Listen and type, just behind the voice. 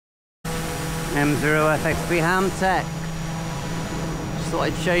M0FXB Hamtech. Just thought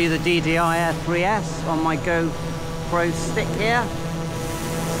I'd show you the DJI Air3S on my GoPro stick here.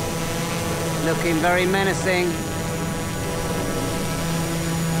 Looking very menacing.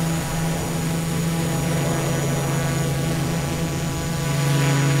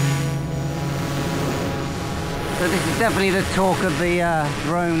 So this is definitely the talk of the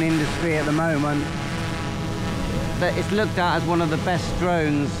drone industry at the moment. That it's looked at as one of the best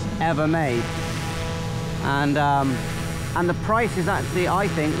drones ever made, and the price is actually, I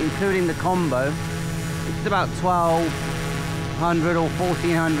think, including the combo, it's about 1,200 or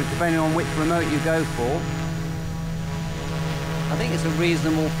 1,400 depending on which remote you go for. I think it's a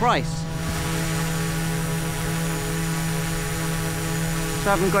reasonable price. So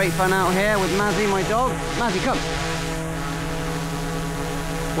having great fun out here with Mazzy, my dog. Mazzy, come.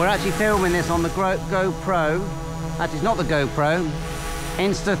 We're actually filming this on the GoPro. Actually, it's not the GoPro.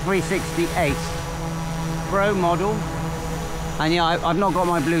 Insta360 Pro model. And yeah, I've not got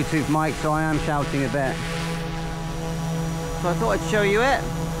my Bluetooth mic, so I am shouting a bit. So I thought I'd show you it.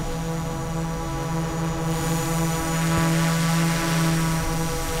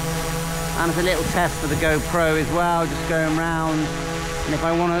 And it's a little test for the GoPro as well, just going round. And if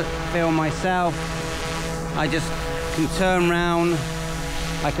I want to film myself, I just can turn round.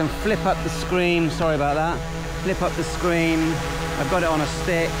 I can flip up the screen, sorry about that. Flip up the screen. I've got it on a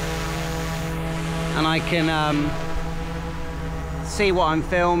stick. And I can see what I'm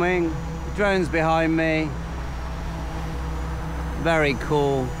filming. The drone's behind me. Very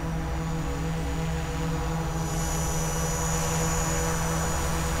cool.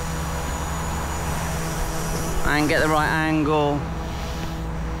 And get the right angle.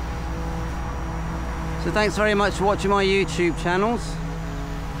 So thanks very much for watching my YouTube channels.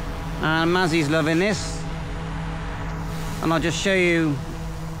 And Mazzy's loving this. And I'll just show you,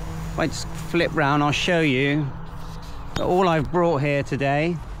 if I just flip round, I'll show you that all I've brought here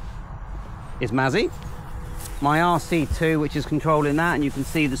today is Mazzy, my RC2, which is controlling that, and you can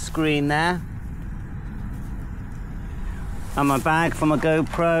see the screen there, and my bag for my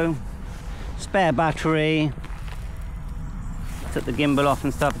GoPro, spare battery, took the gimbal off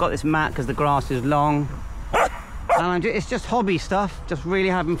and stuff, got this mat because the grass is long, and it's just hobby stuff, just really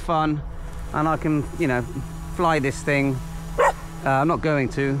having fun. And I can, you know, fly this thing. I'm not going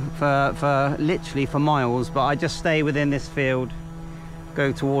to for literally for miles, but I just stay within this field,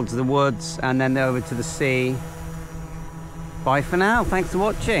 go towards the woods and then over to the sea. Bye for now, thanks for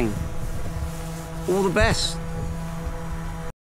watching, all the best.